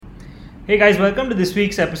Hey guys, welcome to this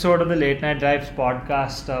week's episode of the Late Night Drives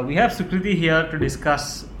podcast. We have Sukriti here to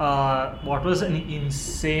discuss what was an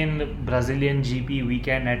insane Brazilian GP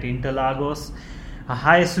weekend at Interlagos.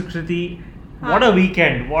 Hi Sukriti, what a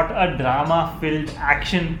weekend, what a drama-filled,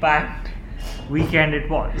 action-packed weekend it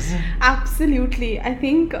was. Absolutely. I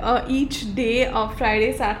think each day of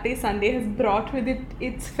Friday, Saturday, Sunday has brought with it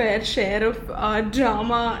its fair share of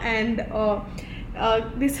drama, and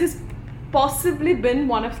this has possibly been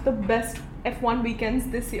one of the best F1 weekends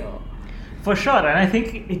this year. For sure, and I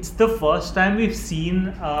think it's the first time we've seen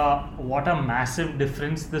what a massive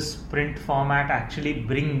difference the sprint format actually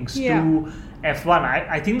brings to F1.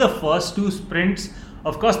 I think the first two sprints,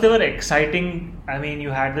 of course, they were exciting. I mean,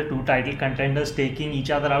 you had the two title contenders taking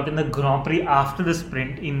each other out in the Grand Prix after the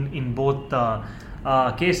sprint in both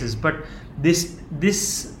cases. But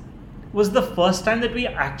this was the first time that we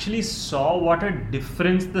actually saw what a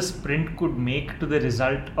difference the sprint could make to the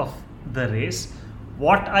result of the race.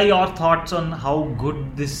 What are your thoughts on how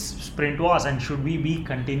good this sprint was, and should we be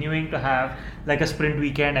continuing to have like a sprint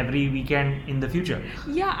weekend every weekend in the future?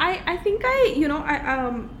 Yeah, I think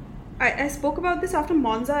I spoke about this after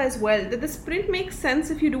Monza as well, that the sprint makes sense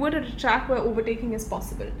if you do it at a track where overtaking is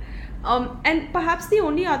possible. And perhaps the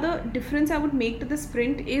only other difference I would make to the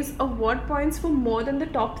sprint is award points for more than the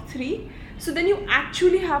top three. So then you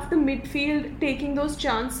actually have the midfield taking those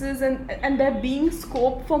chances and there being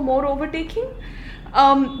scope for more overtaking.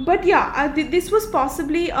 But yeah, this was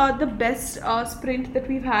possibly the best sprint that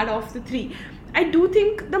we've had of the three. I do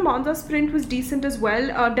think the Monza sprint was decent as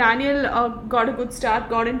well. Daniel got a good start,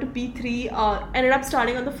 got into P3, ended up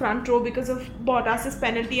starting on the front row because of Bottas's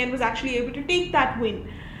penalty and was actually able to take that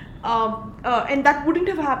win. And that wouldn't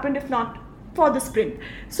have happened if not for the sprint.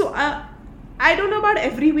 So I don't know about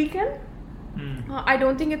every weekend. I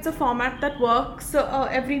don't think it's a format that works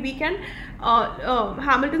every weekend.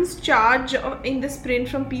 Hamilton's charge in the sprint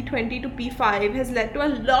from P20 to P5 has led to a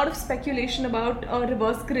lot of speculation about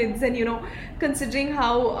reverse grids, and considering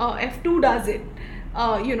how F2 does it,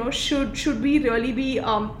 should we really be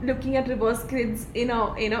looking at reverse grids in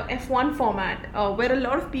a F1 format, where a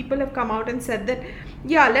lot of people have come out and said that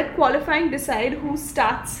let qualifying decide who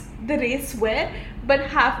starts the race where, but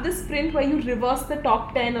have the sprint where you reverse the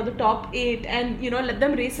top 10 or the top 8 and let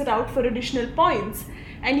them race it out for additional points,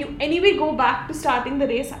 and you anyway go back to starting the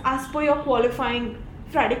race as per your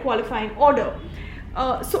Friday qualifying order.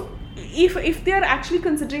 So if they are actually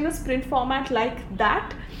considering a sprint format like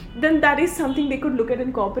that, then that is something they could look at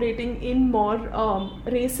incorporating in more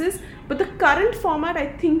races. But the current format, I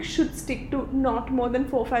think, should stick to not more than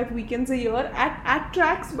 4 or 5 weekends a year at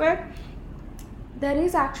tracks where there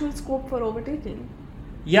is actual scope for overtaking.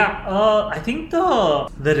 Yeah, I think the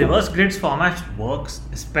reverse grids format works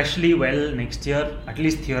especially well next year, at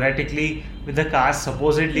least theoretically, with the cars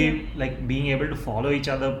supposedly like being able to follow each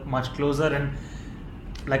other much closer, and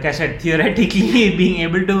like I said, theoretically being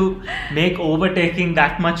able to make overtaking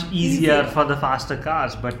that much easier for the faster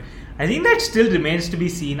cars. But I think that still remains to be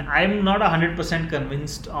seen. I'm not 100%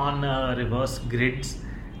 convinced on reverse grids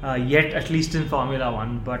yet, at least in Formula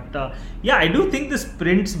 1. But I do think the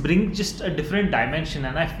sprints bring just a different dimension,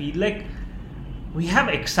 and I feel like we have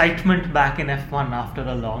excitement back in F1 after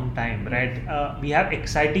a long time, right? We have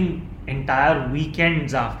exciting entire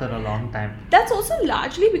weekends after a long time. That's also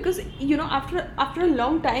largely because after a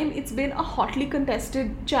long time it's been a hotly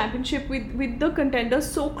contested championship with the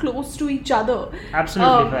contenders so close to each other.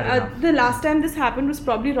 Absolutely fair enough. The last time this happened was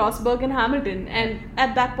probably Rosberg and Hamilton, and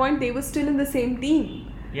at that point they were still in the same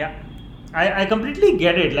team. Yeah, I completely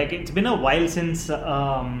get it. Like, it's been a while since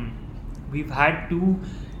we've had two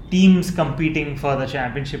teams competing for the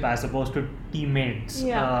championship as opposed to teammates,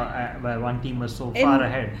 where one team was so far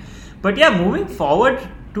ahead. But moving forward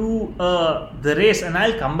to the race, and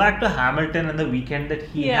I'll come back to Hamilton and the weekend that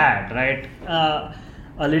he had, right,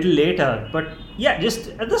 a little later. But just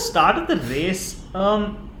at the start of the race,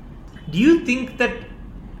 do you think that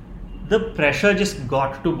the pressure just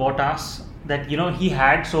got to Bottas? That he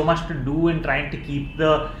had so much to do in trying to keep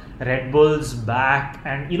the Red Bulls back,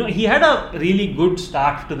 and he had a really good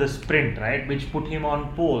start to the sprint, right, which put him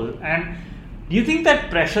on pole. And do you think that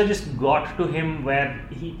pressure just got to him where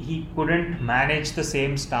he couldn't manage the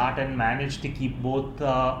same start and manage to keep both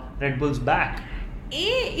Red Bulls back? A,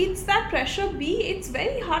 it's that pressure. B, it's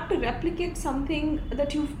very hard to replicate something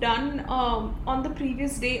that you've done on the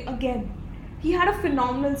previous day again. He had a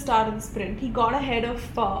phenomenal start in the sprint. He got ahead of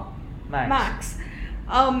Max.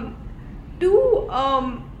 To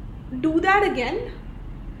do that again,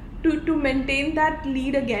 to maintain that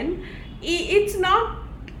lead again, it's not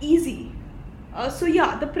easy.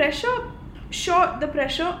 The pressure. Sure, the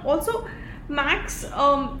pressure. Also, Max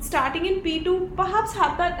starting in P2 perhaps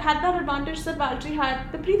had that advantage that Valtteri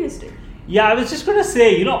had the previous day. Yeah, I was just going to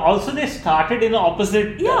say, also they started in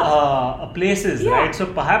opposite places, right? So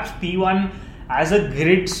perhaps P1 as a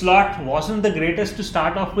grid slot wasn't the greatest to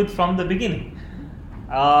start off with from the beginning.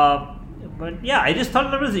 But yeah, I just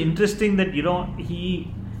thought that was interesting that,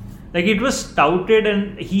 it was touted,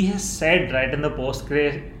 and he has said, right, in the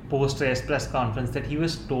post-race press conference that he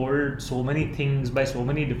was told so many things by so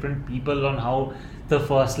many different people on how the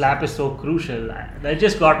first lap is so crucial. That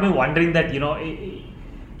just got me wondering that,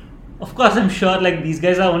 of course, I'm sure these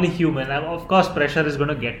guys are only human. Of course, pressure is going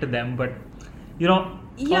to get to them, but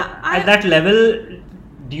at that level,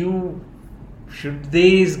 should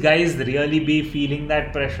these guys really be feeling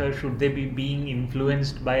that pressure? Should they be being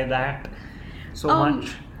influenced by that so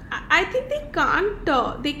much? I think they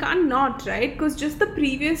can't not, right? Because just the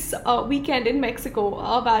previous weekend in Mexico,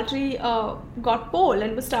 Valtteri got pole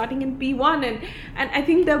and was starting in P1, and I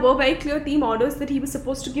think there were very clear team orders that he was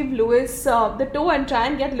supposed to give Lewis the toe and try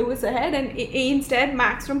and get Lewis ahead, and instead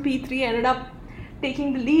Max from P3 ended up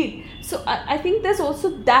taking the lead. So I think there's also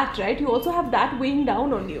that, right? You also have that weighing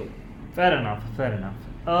down on you. Fair enough.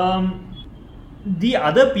 The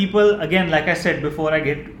other people, again, like I said before I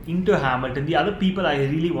get into Hamilton, the other people I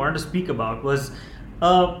really wanted to speak about was,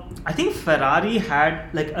 I think Ferrari had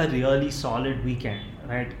a really solid weekend,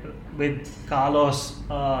 right? With Carlos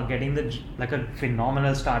getting a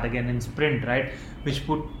phenomenal start again in sprint, right? Which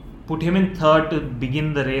put him in third to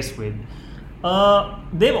begin the race with.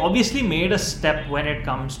 They've obviously made a step when it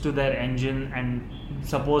comes to their engine and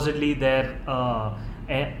supposedly their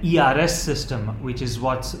ERS system, which is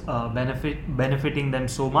what's benefiting them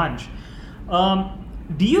so much.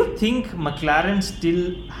 Do you think McLaren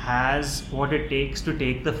still has what it takes to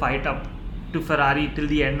take the fight up to Ferrari till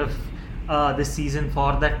the end of this season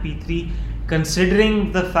for that P3,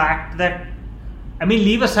 considering the fact that,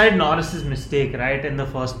 leave aside Norris's mistake, right, in the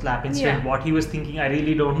first lap incident, what he was thinking, I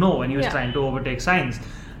really don't know when he was trying to overtake Sainz.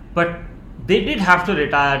 But they did have to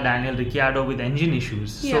retire Daniel Ricciardo with engine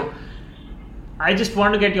issues. So I just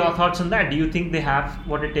want to get your thoughts on that. Do you think they have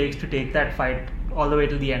what it takes to take that fight all the way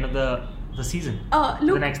till the end of the season?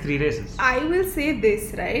 Look, the next 3 races. I will say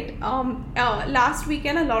this, right? Last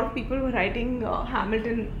weekend, a lot of people were writing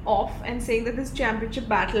Hamilton off and saying that this championship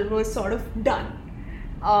battle was sort of done.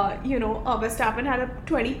 Verstappen had a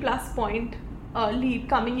 20 plus point lead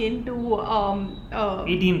coming into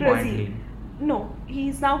 18 Brazil. Point lead. No,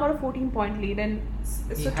 he's now got a 14 point lead, and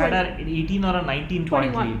he had an 18 or a 19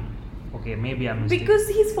 point 21. lead. Okay, maybe I'm mistaken. Because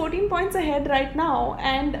he's 14 points ahead right now,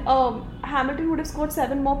 and Hamilton would have scored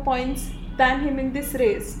 7 more points than him in this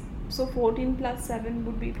race. So 14 plus 7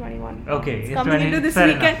 would be 21. Okay, it's coming 20, into this fair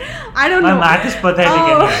weekend. Enough. I don't know. My math is pathetic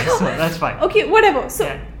anyway, so that's fine. Okay, whatever. So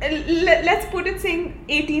let's put it saying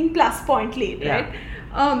 18 plus point lead, right?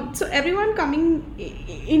 So everyone coming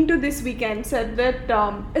into this weekend said that,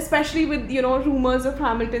 especially with rumors of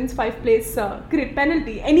Hamilton's 5th place grid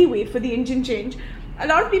penalty anyway for the engine change, a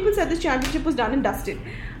lot of people said this championship was done and dusted.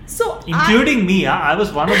 So including me, I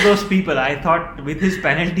was one of those people. I thought with his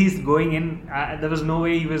penalties going in, there was no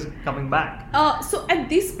way he was coming back. So at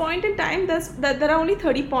this point in time, there are only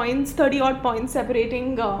 30 odd points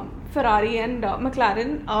separating Ferrari and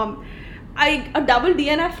McLaren. A double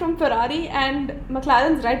DNF from Ferrari and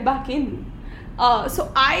McLaren's right back in.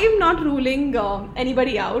 So I'm not ruling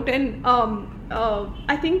anybody out, and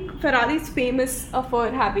I think Ferrari is famous for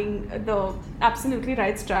having the absolutely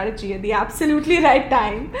right strategy at the absolutely right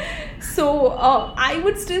time. So I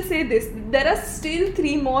would still say this: there are still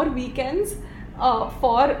 3 more weekends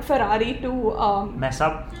for Ferrari to mess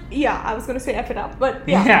up. Yeah, I was going to say F it up, but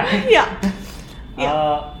yeah.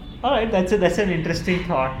 All right, that's an interesting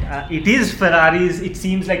thought. It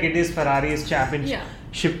seems like it is Ferrari's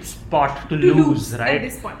championship spot to lose, right? At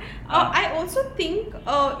this point. I also think,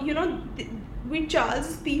 with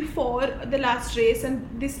Charles' P4, the last race, and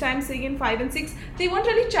this time saying in 5 and 6, they weren't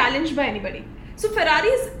really challenged by anybody. So Ferrari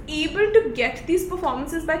is able to get these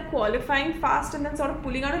performances by qualifying fast and then sort of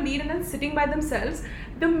pulling out a lead and then sitting by themselves.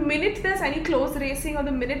 The minute there's any close racing or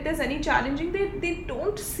the minute there's any challenging, they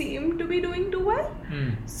don't seem to be doing too well.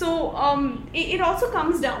 So it also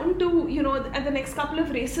comes down to, at the next couple of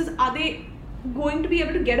races, are they going to be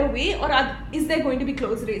able to get away, or is there going to be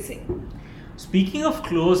close racing? Speaking of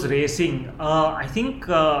close racing, I think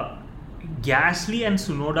Gasly and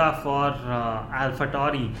Tsunoda for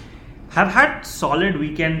AlphaTauri have had solid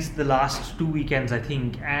weekends the last 2 weekends, I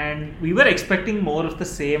think, and we were expecting more of the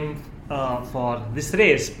same for this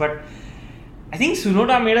race, but I think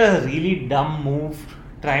Tsunoda made a really dumb move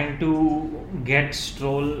trying to get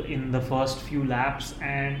Stroll in the first few laps,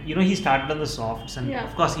 and he started on the softs, and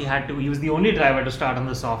of course he was the only driver to start on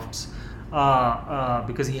the softs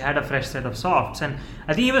because he had a fresh set of softs, and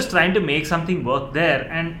I think he was trying to make something work there.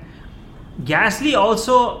 And Gasly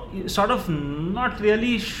also sort of not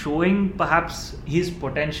really showing perhaps his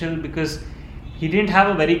potential, because he didn't have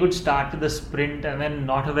a very good start to the sprint and then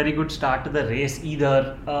not a very good start to the race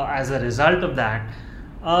either. As a result of that,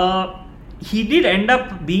 he did end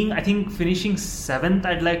up being, I think, finishing 7th,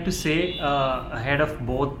 I'd like to say, ahead of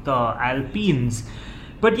both Alpines.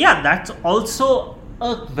 But yeah, that's also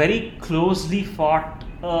a very closely fought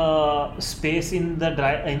space in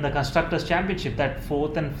the Constructors' Championship, that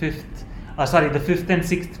 4th and 5th. The 5th and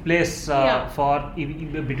 6th place for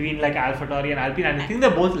between like AlphaTauri and Alpine, and I think they're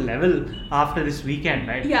both level after this weekend,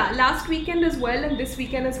 right? Yeah, last weekend as well and this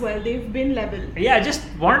weekend as well, they've been level. Yeah, I just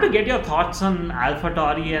wanted to get your thoughts on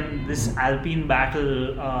AlphaTauri and this Alpine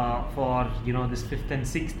battle for this 5th and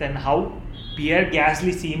 6th, and how Pierre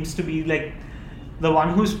Gasly seems to be like the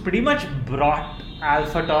one who's pretty much brought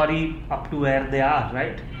AlphaTauri up to where they are,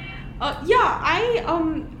 right?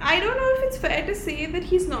 I don't know if it's fair to say that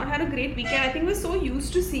he's not had a great weekend. I think we're so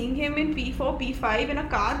used to seeing him in P4, P5 in a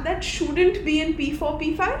car that shouldn't be in P4,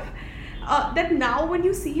 P5, that now when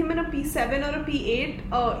you see him in a P7 or a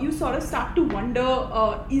P8, you sort of start to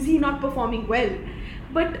wonder, is he not performing well?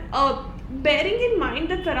 But bearing in mind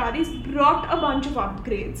that Ferrari's brought a bunch of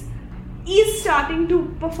upgrades, is starting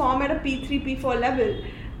to perform at a P3, P4 level,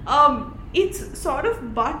 it's sort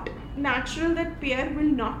of but natural that Pierre will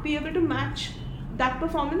not be able to match that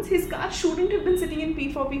performance. His car shouldn't have been sitting in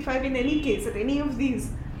P4, P5 in any case at any of these.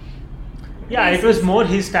 Yeah, races. It was more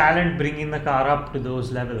his talent bringing the car up to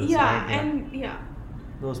those levels. Yeah, right? and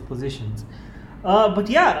those positions. But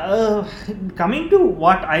coming to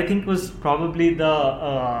what I think was probably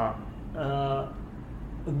the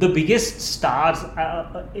biggest stars,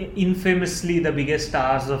 infamously the biggest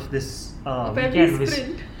stars of this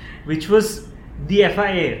weekend, which was the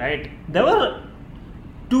FIA, right? There were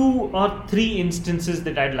 2 or 3 instances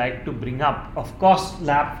that I'd like to bring up. Of course,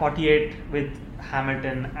 lap 48 with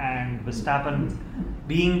Hamilton and Verstappen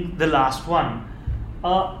being the last one.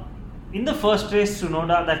 In the first race,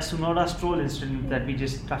 Tsunoda Stroll incident that we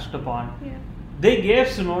just touched upon, they gave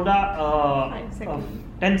Tsunoda a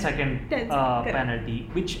 10-second penalty,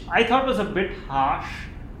 which I thought was a bit harsh,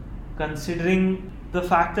 considering the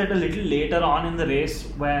fact that a little later on in the race,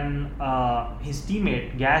 when his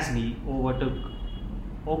teammate Gasly overtook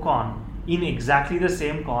Ocon in exactly the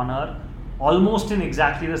same corner, almost in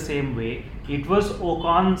exactly the same way, it was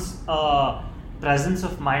Ocon's presence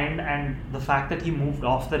of mind and the fact that he moved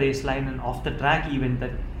off the race line and off the track even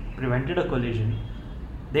that prevented a collision.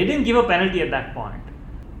 They didn't give a penalty at that point.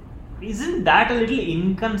 Isn't that a little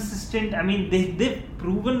inconsistent? I mean, they've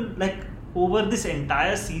proven like over this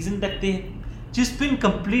entire season that they've just been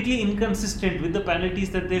completely inconsistent with the penalties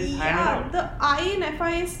that they've handed out. The I in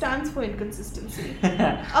FIA stands for inconsistency.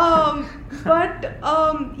 I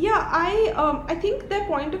think their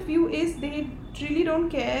point of view is they really don't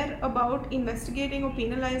care about investigating or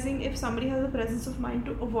penalizing if somebody has a presence of mind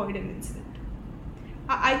to avoid an incident.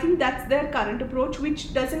 I think that's their current approach,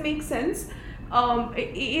 which doesn't make sense.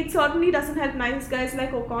 It certainly doesn't help nice guys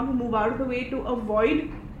like Ocon who move out of the way to avoid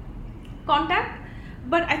contact.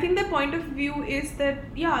 But I think their point of view is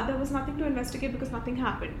that, there was nothing to investigate because nothing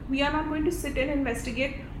happened. We are not going to sit and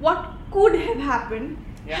investigate what could have happened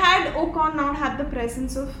had Ocon not had the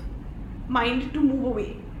presence of mind to move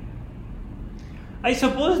away. I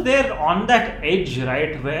suppose they're on that edge,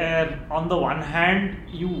 right, where on the one hand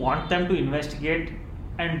you want them to investigate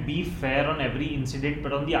and be fair on every incident,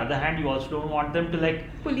 but on the other hand you also don't want them to like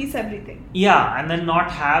police everything. Yeah, and then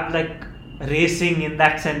not have like racing in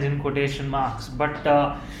that sense in quotation marks. But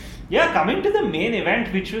coming to the main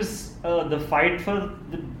event, which was the fight for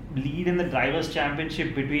the lead in the Drivers'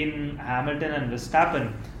 Championship between Hamilton and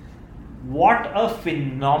Verstappen. What a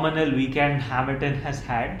phenomenal weekend Hamilton has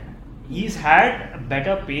had. He's had a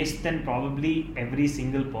better pace than probably every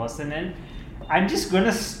single person, and I'm just going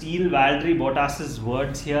to steal Valtteri Bottas's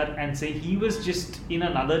words here and say he was just in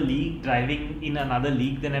another league, driving in another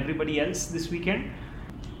league than everybody else this weekend.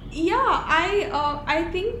 Yeah, I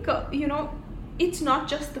think, it's not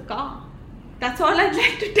just the car. That's all I'd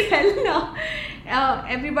like to tell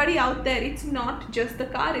everybody out there. It's not just the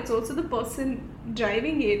car, it's also the person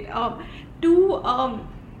driving it.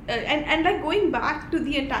 And like going back to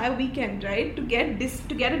the entire weekend, right? To get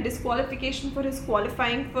a disqualification for his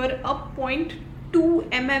qualifying for a 0.2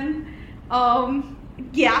 mm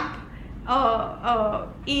gap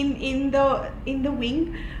in the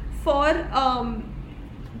wing for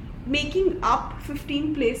making up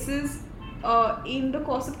 15 places in the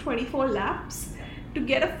course of 24 laps to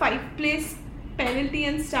get a 5-place penalty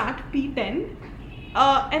and start P10,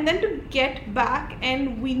 and then to get back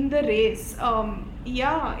and win the race.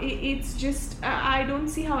 It's just I don't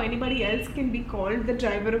see how anybody else can be called the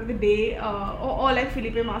driver of the day, or like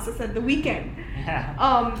Felipe Massa said, the weekend.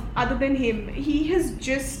 Other than him, he has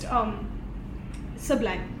just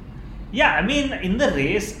sublime. Yeah, I mean, in the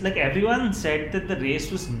race, like everyone said that the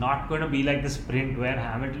race was not going to be like the sprint where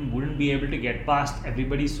Hamilton wouldn't be able to get past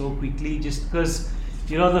everybody so quickly just because,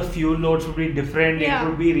 the fuel loads would be different, it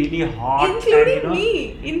would be really hot.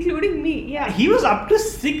 Including me, yeah. He was up to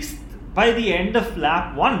 6th by the end of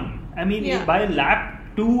lap 1. I mean, by lap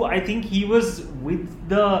 2, I think he was with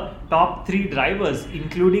the top 3 drivers,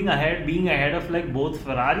 including being ahead of like both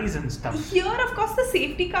Ferraris and stuff. Here, of course, the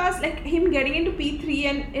safety cars, like him getting into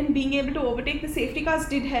P3 and being able to overtake the safety cars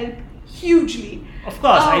did help hugely. Of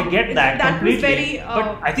course, I get that completely. Was very,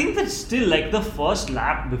 but I think that still, like the first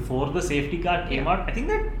lap before the safety car came out, I think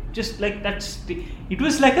that just like it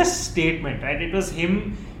was like a statement, right? It was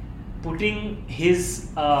him putting his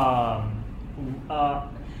actions,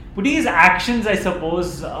 I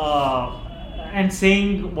suppose, and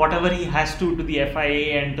saying whatever he has to the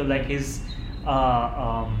FIA and to like his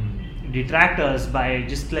detractors by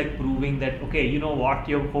just like proving that, okay, you know what,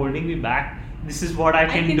 you're holding me back. This is what I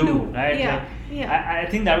can do, right? I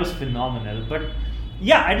think that was phenomenal. But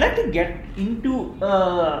yeah, I'd like to get into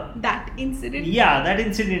that incident. Yeah, that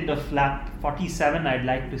incident of lap 47, I'd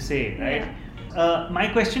like to say, right? My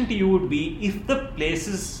question to you would be, if the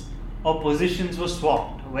places or positions were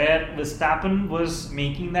swapped, where Verstappen was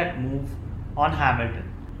making that move on Hamilton.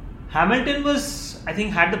 Hamilton was, I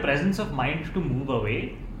think, had the presence of mind to move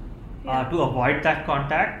away to avoid that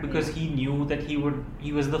contact because he knew that he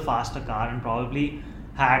was the faster car and probably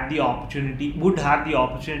would have the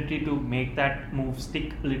opportunity to make that move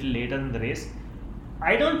stick a little later in the race.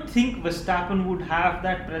 I don't think Verstappen would have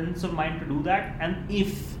that presence of mind to do that, and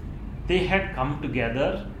if they had come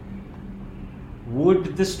together,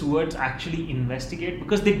 would the stewards actually investigate?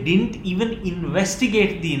 Because they didn't even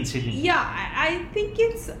investigate the incident. Yeah, I think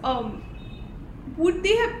it's would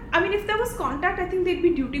they have, I mean, if there was contact, I think they'd be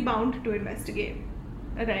duty bound to investigate,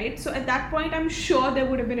 right? So at that point, I'm sure there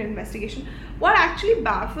would have been an investigation. What actually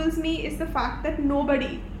baffles me is the fact that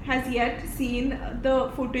nobody has yet seen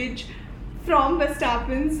the footage from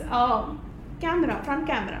Verstappen's front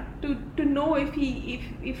camera to know if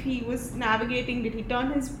he was navigating. Did he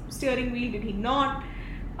turn his steering wheel? Did he not?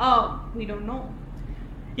 We don't know.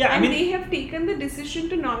 Yeah, and they have taken the decision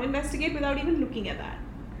to not investigate without even looking at that.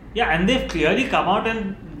 Yeah, and they've clearly come out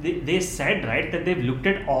and they said, right, that they've looked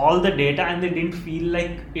at all the data and they didn't feel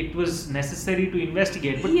like it was necessary to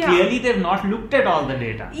investigate. But clearly they've not looked at all the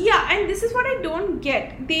data. Yeah, and this is what I don't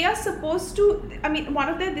get. They are supposed to, I mean, one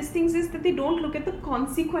of their things is that they don't look at the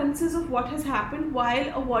consequences of what has happened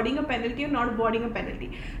while awarding a penalty or not awarding a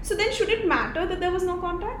penalty. So then should it matter that there was no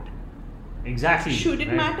contact? Exactly. Should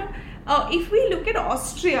it matter? If we look at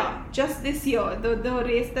Austria just this year, the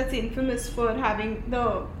race that's infamous for having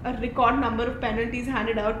a record number of penalties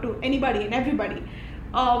handed out to anybody and everybody,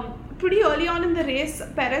 pretty early on in the race,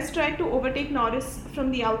 Perez tried to overtake Norris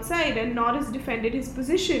from the outside and Norris defended his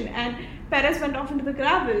position and Perez went off into the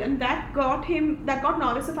gravel, and that got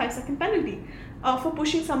Norris a 5-second penalty for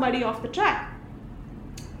pushing somebody off the track.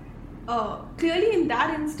 Clearly in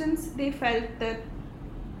that instance, they felt that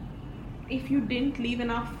if you didn't leave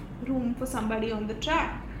enough room for somebody on the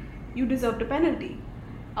track, you deserved a penalty.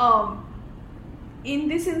 In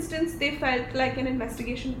this instance, they felt like an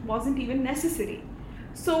investigation wasn't even necessary.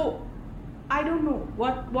 So I don't know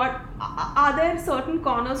what are there certain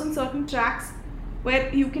corners on certain tracks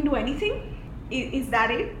where you can do anything? Is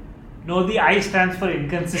that it? No, the I stands for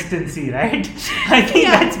inconsistency, right? I think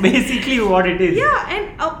that's basically what it is. Yeah,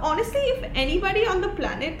 and honestly, if anybody on the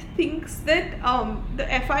planet thinks that the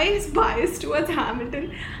FIA is biased towards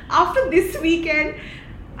Hamilton, after this weekend,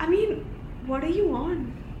 I mean, what are you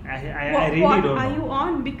on? I really what don't know. What are you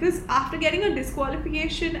on? Because after getting a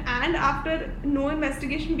disqualification and after no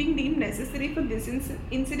investigation being deemed necessary for this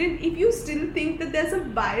incident, if you still think that there's a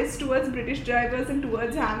bias towards British drivers and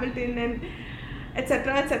towards Hamilton and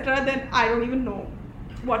etc., then I don't even know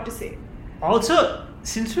what to say. Also,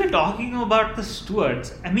 since we're talking about the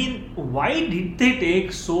stewards, I mean, why did they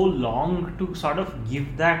take so long to sort of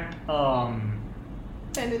give that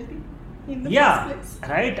penalty in the first place?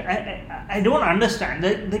 Right? I don't understand.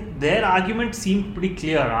 Their argument seemed pretty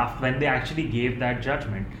clear when they actually gave that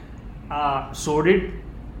judgment. So did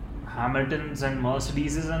Hamilton's and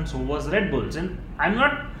Mercedes's, and so was Red Bull's. And I'm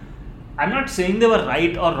not I'm not saying they were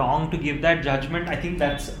right or wrong to give that judgment. I think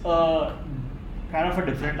that's kind of a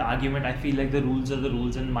different argument. I feel like the rules are the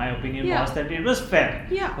rules, and my opinion was that it was fair.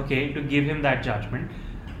 Yeah. Okay, to give him that judgment.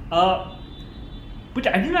 But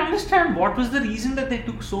I didn't understand what was the reason that they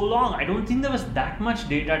took so long. I don't think there was that much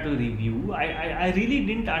data to review. I really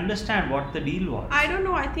didn't understand what the deal was. I don't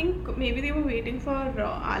know. I think maybe they were waiting for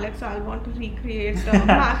Alex Albon to recreate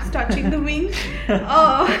Max touching the wing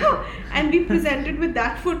and be presented with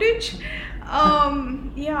that footage.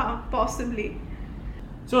 Yeah, possibly.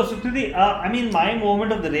 So, Sukriti, I mean, my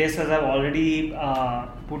moment of the race, as I've already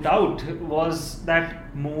put out, was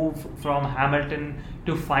that move from Hamilton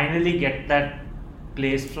to finally get that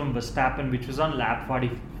place from Verstappen, which was on lap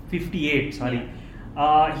 58.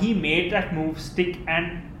 He made that move stick,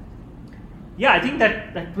 and I think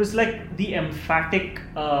that was like the emphatic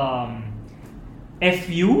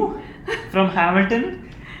FU from Hamilton,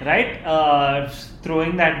 right?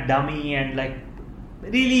 Throwing that dummy, and like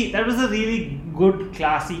really, that was a really good,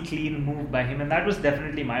 classy, clean move by him, and that was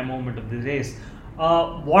definitely my moment of the race.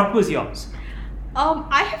 What was yours?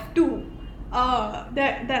 I have two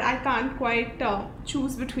that I can't quite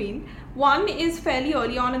choose between. One is fairly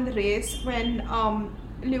early on in the race when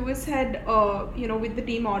Lewis had, with the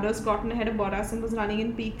team orders, gotten ahead of Bottas and was running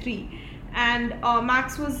in P3. And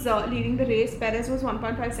Max was leading the race. Perez was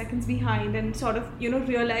 1.5 seconds behind, and sort of,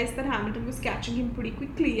 realized that Hamilton was catching him pretty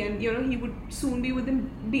quickly, and, he would soon be within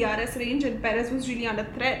DRS range, and Perez was really under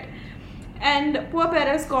threat. And poor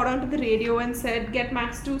Perez got onto the radio and said, "Get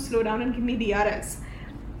Max to slow down and give me DRS."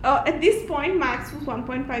 At this point, Max was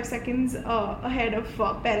 1.5 seconds ahead of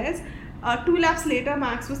Perez. 2 laps later,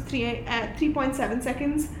 Max was 3.7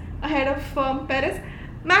 seconds ahead of Perez.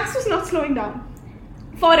 Max was not slowing down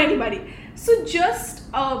for anybody. So just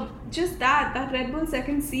that Red Bull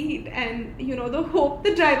second seat, and the hope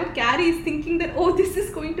the driver carries, thinking that this is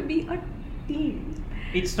going to be a team.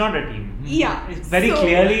 It's not a team. Yeah. It's very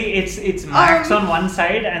clearly it's Max on one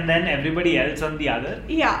side and then everybody else on the other.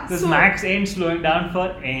 Yeah. Because Max ain't slowing down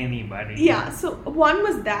for anybody. Yeah. So one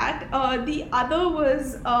was that. The other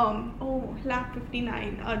was lap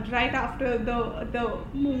 59. Right after the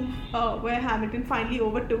move where Hamilton finally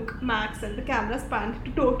overtook Max and the cameras panned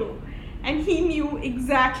to Toto, and he knew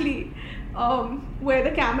exactly where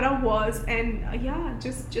the camera was, and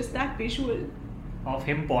just that visual of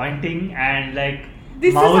him pointing and like.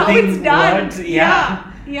 This is how it's done. Words.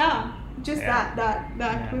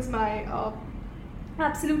 That was my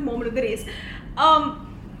absolute moment of the race.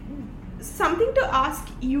 Something to ask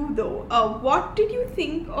you though. What did you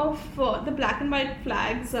think of the black and white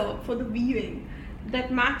flags for the viewing that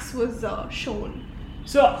Max was shown?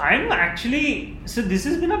 So this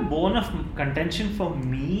has been a bone of contention for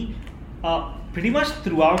me pretty much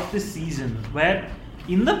throughout the season, where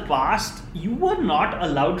in the past, you were not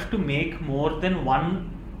allowed to make more than one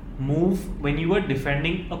move when you were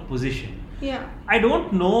defending a position. Yeah. I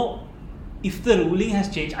don't know if the ruling has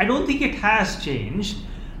changed. I don't think it has changed.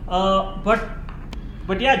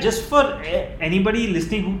 But yeah, just for anybody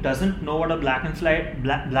listening who doesn't know what a black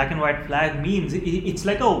and white flag means, it's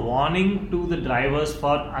like a warning to the drivers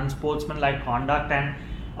for unsportsmanlike conduct, and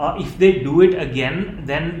if they do it again,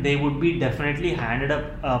 then they would be definitely handed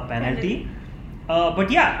a penalty. But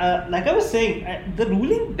like I was saying, the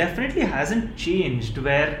ruling definitely hasn't changed,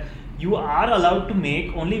 where you are allowed to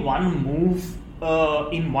make only one move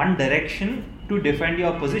in one direction to defend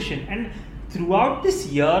your position. And throughout this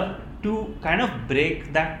year, to kind of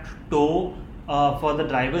break that toe for the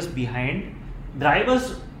drivers behind,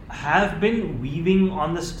 drivers have been weaving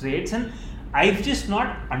on the straights, and I've just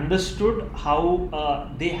not understood how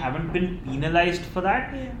they haven't been penalized for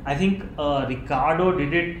that. Yeah. I think Ricardo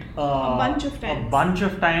did it a bunch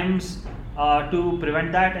of times to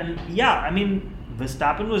prevent that. And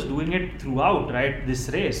Verstappen was doing it throughout, right, this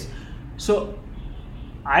race. So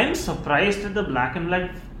I'm surprised that the black and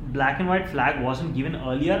white flag wasn't given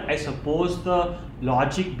earlier. I suppose the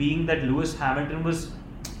logic being that Lewis Hamilton was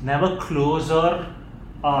never closer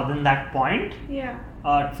than that point. Yeah.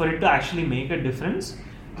 For it to actually make a difference.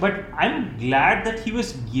 But I'm glad that he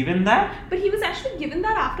was given that. But he was actually given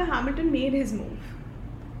that after Hamilton made his move.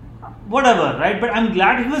 Whatever, right? But I'm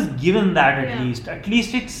glad he was given that at least. At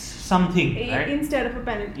least it's something, right? Instead of a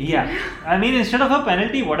penalty. Yeah. I mean, instead of a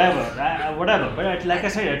penalty, whatever. But like I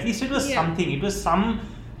said, at least it was something. It was some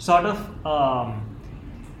sort of,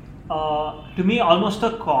 to me, almost a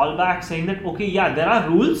callback saying that, okay, there are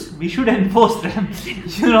rules, we should enforce them,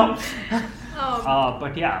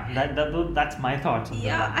 But that's my thoughts on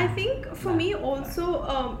that. I think for me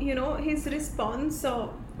also, his response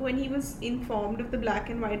when he was informed of the black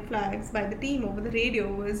and white flags by the team over the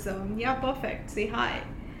radio was, perfect, say hi.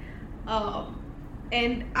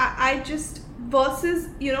 And I just, versus,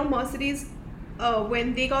 Mercedes,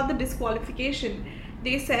 when they got the disqualification,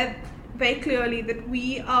 they said very clearly that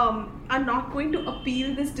we are not going to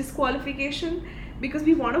appeal this disqualification because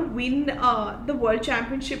we want to win the world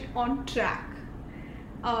championship on track.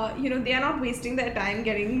 They are not wasting their time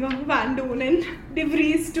getting Van Doorn and De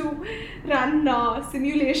Vries to run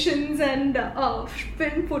simulations and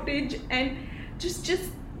film footage, and just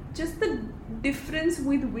the difference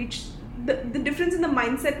with which the difference in the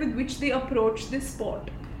mindset with which they approach this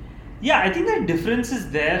sport. Yeah, I think that difference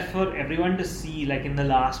is there for everyone to see, like in the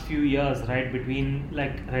last few years, right, between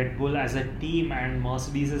like Red Bull as a team and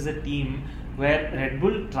Mercedes as a team, where Red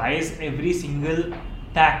Bull tries every single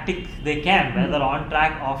tactic they can, whether on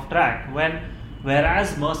track, off track,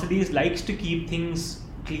 whereas Mercedes likes to keep things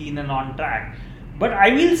clean and on track. But I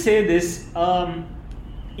will say this,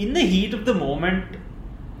 in the heat of the moment,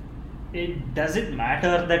 does it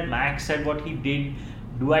matter that Max said what he did?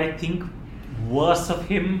 Do I think worse of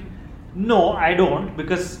him? No, I don't,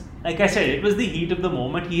 because like I said, it was the heat of the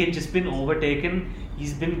moment. He had just been overtaken.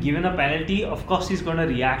 He's been given a penalty. Of course, he's going to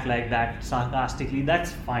react like that sarcastically.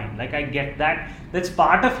 That's fine. Like, I get that. That's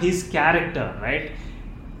part of his character, right?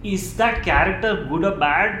 Is that character good or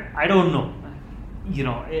bad? I don't know.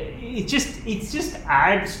 It just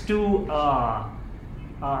adds to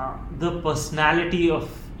the personality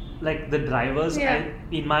of like the drivers,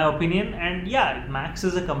 in my opinion. And yeah, Max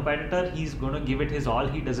is a competitor. He's going to give it his all.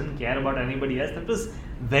 He doesn't care about anybody else. That was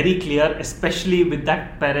very clear, especially with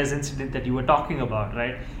that Perez incident that you were talking about,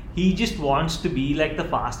 right? He just wants to be like the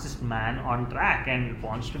fastest man on track and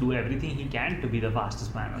wants to do everything he can to be the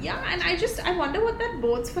fastest man on track. And I wonder what that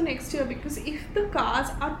bodes for next year, because if the cars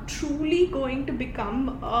are truly going to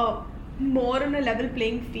become more on a level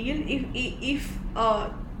playing field, if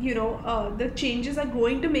the changes are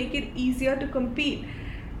going to make it easier to compete.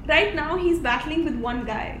 Right now, he's battling with one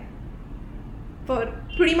guy for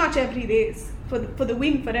pretty much every race, for the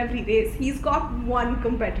win for every race. He's got one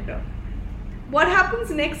competitor. What happens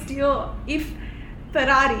next year if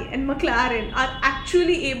Ferrari and McLaren are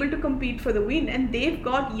actually able to compete for the win and they've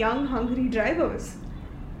got young, hungry drivers?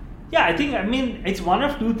 Yeah, I mean, it's one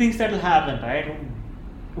of two things that will happen, right?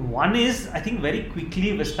 One is, I think very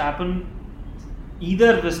quickly Verstappen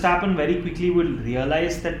very quickly will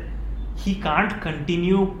realize that he can't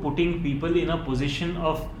continue putting people in a position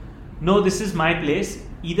of, no, this is my place,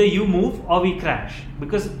 either you move or we crash.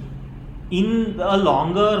 Because in a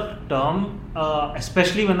longer term,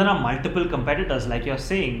 especially when there are multiple competitors, like you're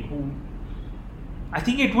saying, who I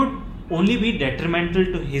think it would only be detrimental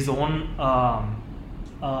to his own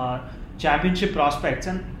championship prospects.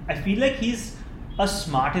 And I feel like he's a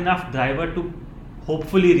smart enough driver to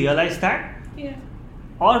hopefully realize that. Yeah.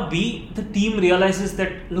 Or B, the team realizes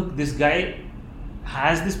that, look, this guy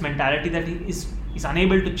has this mentality that he is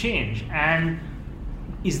unable to change. And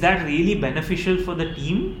is that really beneficial for the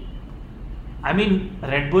team? I mean,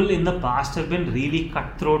 Red Bull in the past have been really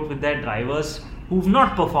cutthroat with their drivers who've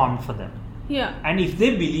not performed for them. Yeah. And if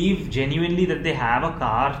they believe genuinely that they have a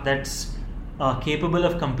car that's capable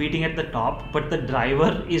of competing at the top, but the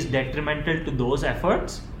driver is detrimental to those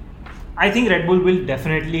efforts, I think Red Bull will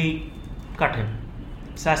definitely cut him.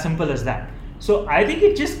 It's as simple as that. So I think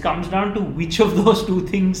it just comes down to which of those two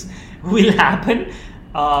things will happen.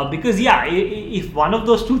 Because if one of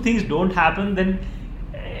those two things don't happen, then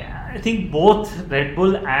I think both Red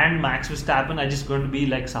Bull and Max Verstappen are just going to be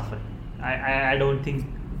like suffering. I don't think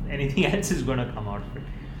anything else is going to come out of it.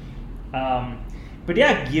 But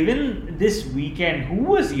yeah, given this weekend, who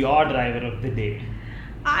was your driver of the day?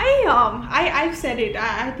 I've said it.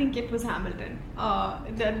 I think it was Hamilton.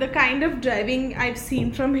 The kind of driving I've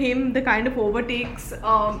seen from him, the kind of overtakes,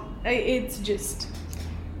 it's just...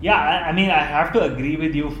 Yeah, I mean, I have to agree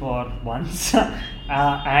with you for once.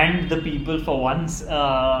 And the people for once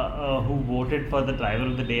who voted for the driver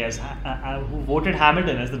of the day who voted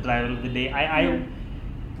Hamilton as the driver of the day. I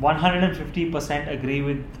 150% agree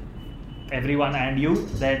with everyone and you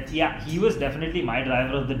that he was definitely my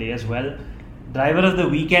driver of the day as well. Driver of the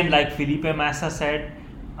weekend, like Felipe Massa said,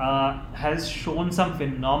 has shown some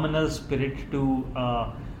phenomenal spirit to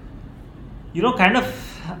kind of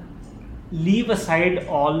leave aside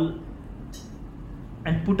all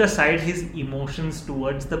and put aside his emotions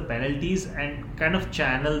towards the penalties and kind of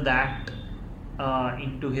channel that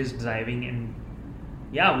into his driving and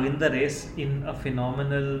win the race in a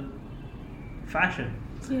phenomenal fashion.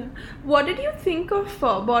 Yeah. What did you think of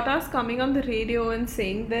Bottas coming on the radio and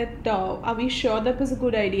saying that are we sure that was a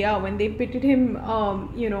good idea when they pitted him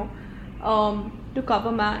to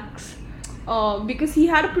cover Max? Because he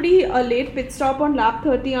had a pretty late pit stop on lap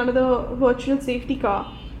 30 under the virtual safety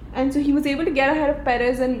car. and so he was able to get ahead of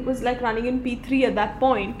Perez and was like running in P3 at that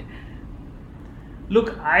point.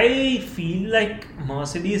 Look, I feel like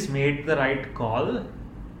Mercedes made the right call.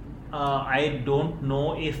 I don't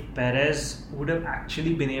know if Perez would have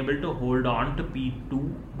actually been able to hold on to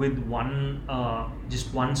P2 with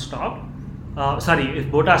just one stop. If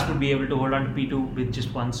Bottas would be able to hold on to P2 with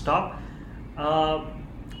just one stop.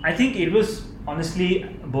 I think it was honestly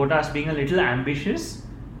Bottas being a little ambitious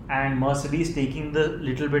and Mercedes taking the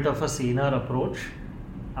little bit of a saner approach,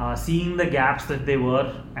 seeing the gaps that they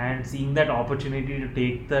were and seeing that opportunity to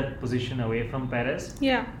take that position away from Perez.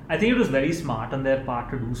 Yeah. I think it was very smart on their part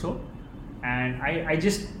to do so. And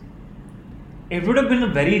it would have been a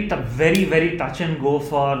very, very touch and go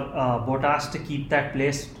for Bottas to keep that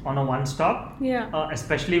place on a one stop. Yeah.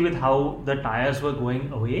 Especially with how the tires were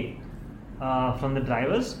going away from the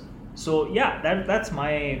drivers. So yeah, that's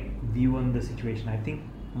my view on the situation. I think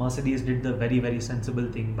Mercedes did the very, very sensible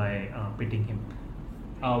thing by pitting him.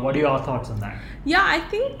 What are your thoughts on that? Yeah, I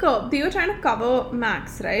think they were trying to cover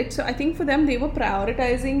Max, right? So I think for them, they were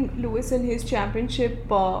prioritizing Lewis and his championship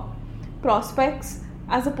prospects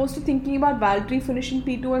as opposed to thinking about Valtteri finishing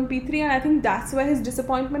P2 and P3, and I think that's where his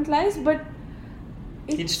disappointment lies. But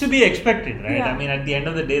it's to be expected, right? Yeah. I mean, at the end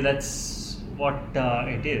of the day, that's what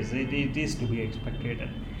it is. It is to be expected.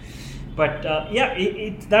 But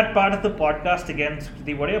it's that part of the podcast again.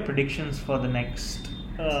 Sukriti, what are your predictions for the next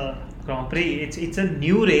Grand Prix? It's a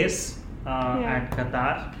new race at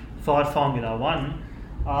Qatar for Formula One.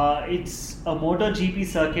 It's a MotoGP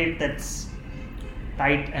circuit that's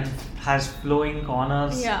tight and has flowing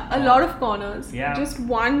corners. Yeah, a lot of corners. Yeah. Just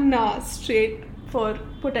one straight for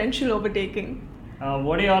potential overtaking.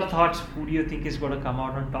 What are your thoughts? Who do you think is going to come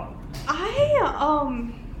out on top?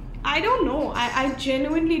 I don't know. I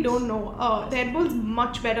genuinely don't know. Red Bull's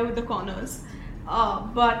much better with the corners.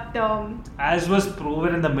 But as was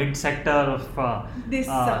proven in the mid sector of this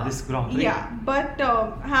Grand Prix. Yeah, but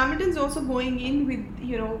Hamilton's also going in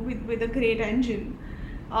with a great engine.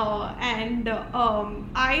 I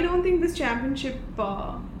don't think this championship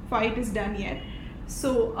fight is done yet.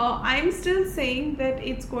 So I'm still saying that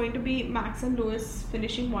it's going to be Max and Lewis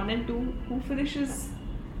finishing 1 and 2. Who finishes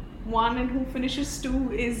 1 and who finishes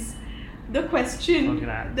 2 is the question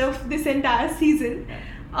of this entire season. Yeah.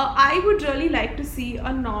 I would really like to see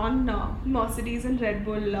a non-Mercedes and Red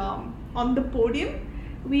Bull on the podium.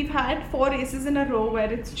 We've had 4 races in a row where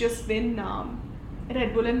it's just been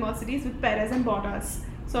Red Bull and Mercedes with Perez and Bottas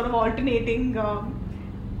sort of alternating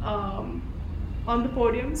on the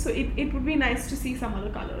podium. So it would be nice to see some other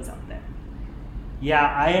colors out there.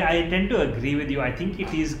 Yeah, I tend to agree with you. I think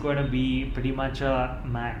it is going to be pretty much a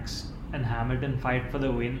Max and Hamilton fight for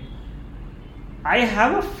the win. I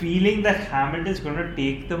have a feeling that Hamilton is going to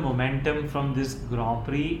take the momentum from this Grand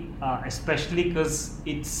Prix, especially because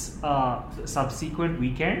it's a subsequent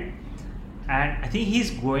weekend. And I think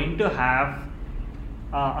he's going to have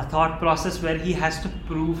a thought process where he has to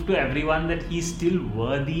prove to everyone that he's still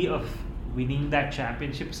worthy of winning that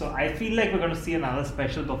championship. So I feel like we're going to see another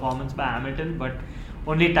special performance by Hamilton, but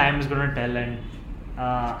only time is going to tell. And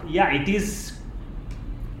it is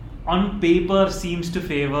on paper seems to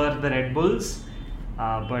favor the Red Bulls,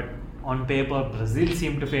 but on paper Brazil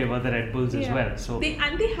seem to favor the Red Bulls as well. So they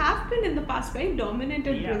have been in the past very dominant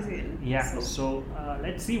in Brazil. Yeah. So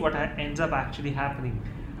let's see what ends up actually happening.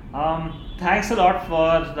 Thanks a lot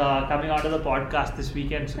for coming onto the podcast this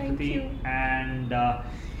weekend, Sukriti. Thank you. And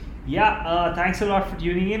thanks a lot for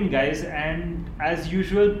tuning in, guys. And as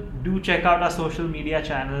usual, do check out our social media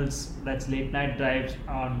channels. That's Late Night Drives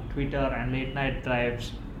on Twitter and Late Night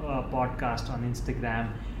Drives podcast on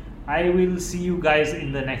Instagram. I will see you guys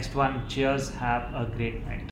in the next one. Cheers. Have a great night.